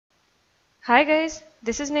Hi guys,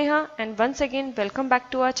 this is Neha and once again welcome back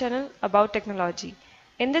to our channel about technology.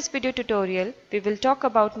 In this video tutorial, we will talk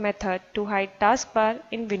about method to hide taskbar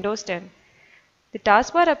in Windows 10. The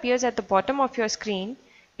taskbar appears at the bottom of your screen.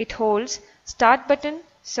 It holds Start button,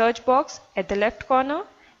 search box at the left corner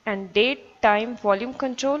and date, time, volume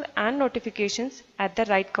control and notifications at the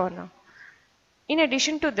right corner. In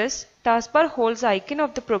addition to this, taskbar holds the icon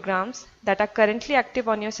of the programs that are currently active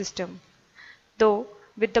on your system. Though,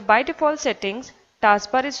 with the by default settings,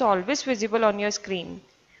 taskbar is always visible on your screen,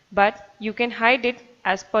 but you can hide it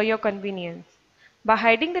as per your convenience. By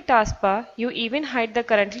hiding the taskbar, you even hide the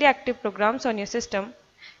currently active programs on your system.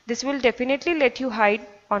 This will definitely let you hide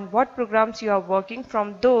on what programs you are working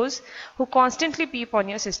from those who constantly beep on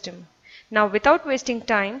your system. Now, without wasting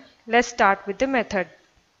time, let's start with the method.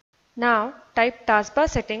 Now, type taskbar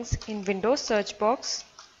settings in Windows search box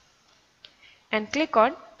and click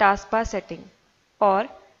on taskbar setting, or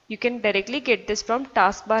you can directly get this from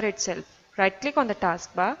taskbar itself. Right click on the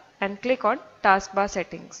taskbar and click on taskbar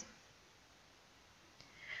settings.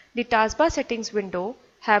 The taskbar settings window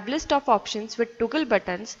have list of options with toggle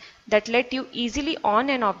buttons that let you easily on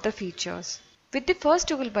and off the features. With the first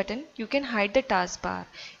toggle button, you can hide the taskbar.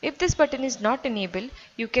 If this button is not enabled,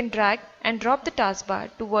 you can drag and drop the taskbar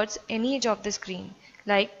towards any edge of the screen.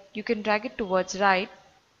 Like you can drag it towards right,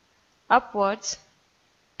 upwards,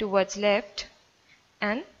 towards left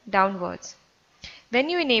and downwards. When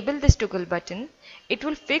you enable this toggle button, it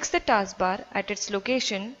will fix the taskbar at its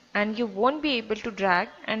location and you won't be able to drag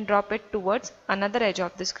and drop it towards another edge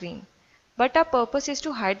of the screen. But our purpose is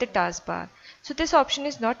to hide the taskbar, so this option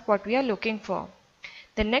is not what we are looking for.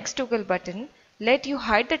 The next toggle button lets you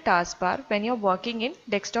hide the taskbar when you're working in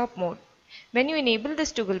desktop mode. When you enable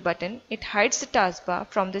this toggle button, it hides the taskbar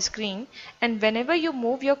from the screen, and whenever you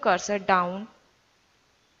move your cursor down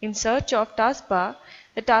in search of taskbar,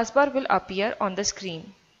 the taskbar will appear on the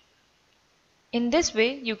screen. In this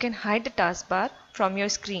way, you can hide the taskbar from your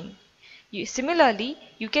screen. Similarly,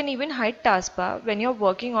 you can even hide taskbar when you're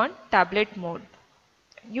working on tablet mode.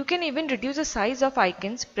 You can even reduce the size of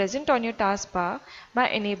icons present on your taskbar by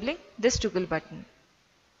enabling this toggle button.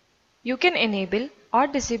 You can enable or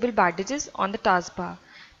disable badges on the taskbar.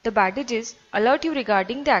 The badges alert you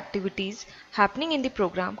regarding the activities happening in the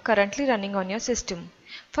program currently running on your system.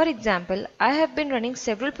 For example, I have been running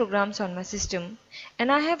several programs on my system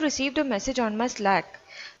and I have received a message on my Slack.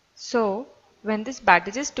 So, when this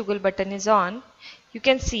badges toggle button is on, you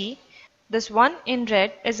can see this one in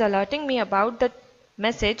red is alerting me about the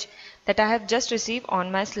message that I have just received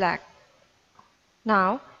on my Slack.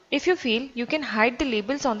 Now, if you feel, you can hide the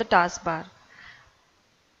labels on the taskbar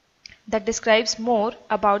that describes more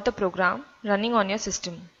about the program running on your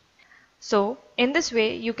system. So, in this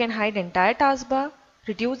way, you can hide entire taskbar,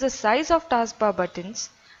 reduce the size of taskbar buttons,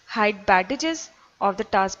 hide badges of the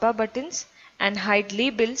taskbar buttons, and hide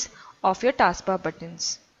labels of your taskbar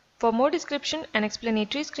buttons. For more description and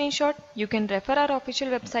explanatory screenshot, you can refer our official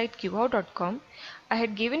website qhow.com. I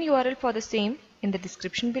had given URL for the same in the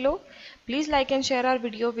description below. Please like and share our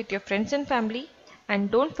video with your friends and family, and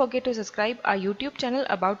don't forget to subscribe our YouTube channel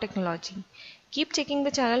about technology. Keep checking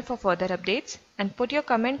the channel for further updates and put your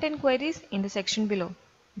comment and queries in the section below.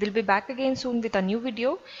 We'll be back again soon with a new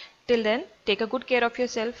video. Till then, take a good care of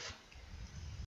yourself.